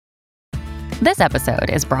This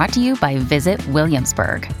episode is brought to you by Visit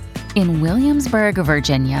Williamsburg. In Williamsburg,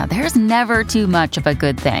 Virginia, there's never too much of a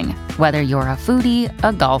good thing. Whether you're a foodie,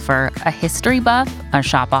 a golfer, a history buff, a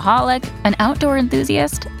shopaholic, an outdoor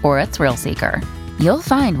enthusiast, or a thrill seeker, you'll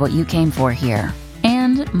find what you came for here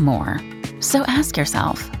and more. So ask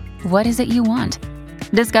yourself, what is it you want?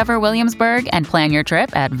 Discover Williamsburg and plan your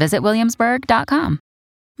trip at visitwilliamsburg.com.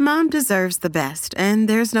 Mom deserves the best, and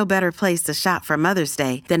there's no better place to shop for Mother's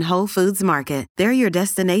Day than Whole Foods Market. They're your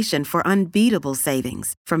destination for unbeatable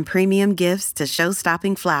savings, from premium gifts to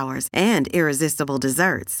show-stopping flowers and irresistible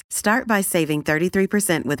desserts. Start by saving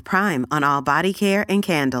 33% with Prime on all body care and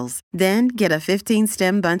candles. Then get a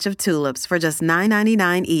 15-stem bunch of tulips for just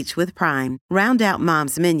 $9.99 each with Prime. Round out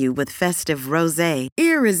Mom's menu with festive rosé,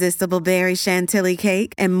 irresistible berry chantilly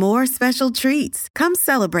cake, and more special treats. Come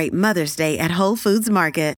celebrate Mother's Day at Whole Foods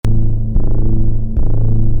Market.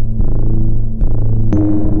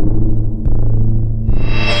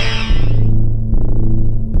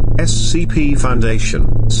 SCP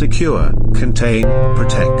Foundation. Secure, contain,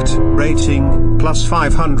 protect. Rating,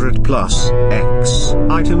 +500+, X.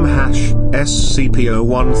 Item hash,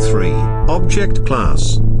 SCP-013. Object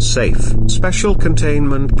class, safe. Special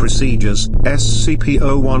containment procedures,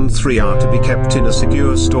 SCP-013 are to be kept in a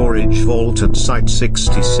secure storage vault at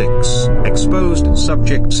Site-66. Exposed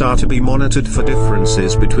subjects are to be monitored for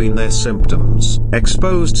differences between their symptoms.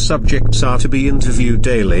 Exposed subjects are to be interviewed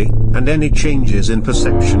daily, and any changes in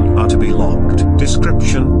perception are to be logged.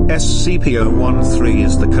 Description: SCP-013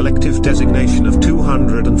 is the collective designation of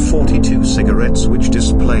 242 cigarettes which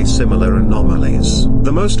display similar anomalies.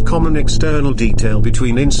 The most common external detail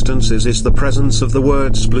between instances is the presence of the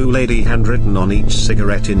words Blue Lady handwritten on each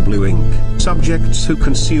cigarette in blue ink. Subjects who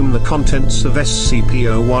consume the contents of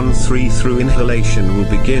SCP-013 through inhalation will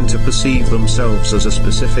begin to perceive themselves as a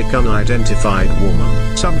specific unidentified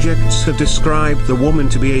woman. Subjects have described the woman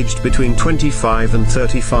to be aged between 25 and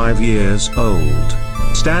 35 years old,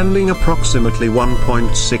 standing approximately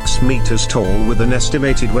 1.6 meters tall with an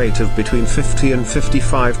estimated weight of between 50 and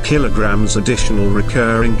 55 kilograms. Additional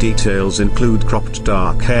recurring details include cropped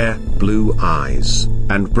dark hair, blue eyes,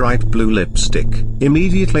 and bright blue lipstick.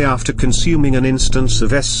 Immediately after consuming an instance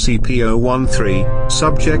of SCP-013,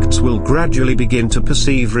 subjects will gradually begin to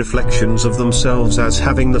perceive reflections of themselves as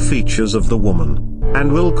having the features of the woman,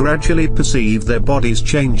 and will gradually perceive their bodies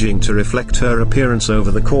changing to reflect her appearance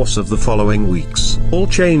over the course of the following weeks. All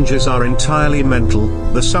changes are entirely mental.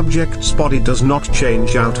 The subject's body does not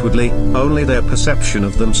change outwardly, only their perception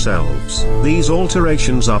of themselves. These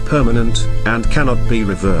alterations are permanent, and cannot be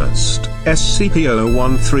reversed.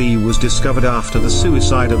 SCP-013 was discovered after the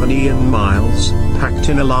suicide of an Ian Miles, packed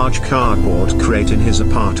in a large cardboard crate in his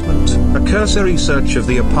apartment. A cursory search of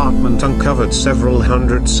the apartment uncovered several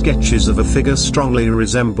hundred sketches of a figure strongly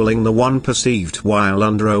resembling the one perceived while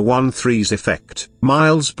under 013's effect.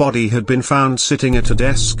 Miles' body had been found sitting at a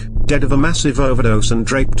desk, dead of a massive overdose and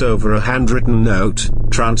draped over a handwritten note,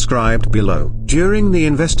 transcribed below. During the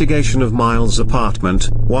investigation of Miles' apartment,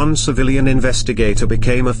 one civilian investigator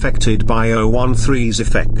became affected by 013's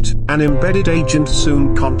effect. An embedded agent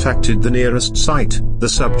soon contacted the nearest site. The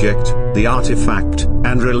subject, the artifact,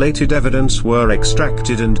 and related evidence were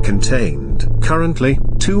extracted and contained. Currently,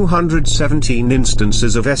 217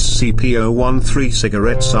 instances of SCP-013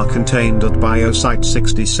 cigarettes are contained at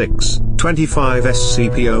Biosite-66. 25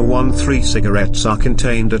 SCP-013 cigarettes are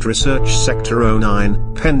contained at Research Sector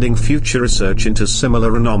 09, pending future research into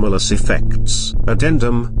similar anomalous effects.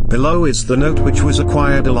 Addendum: below is the note which was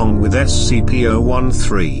acquired along with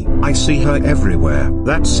SCP-013. I see her everywhere.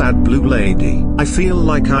 That sad blue lady. I feel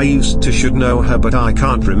like I used to should know her but I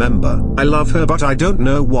can't remember. I love her but I don't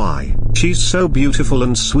know why. She's so beautiful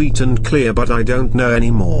and sweet and clear but I don't know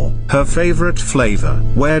anymore. Her favorite flavor.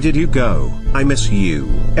 Where did you go? I miss you.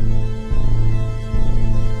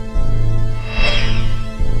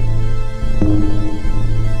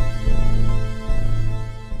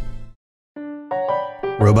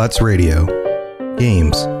 Robots Radio.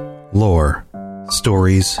 Games, lore,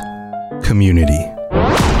 stories, community.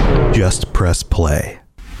 Just press play.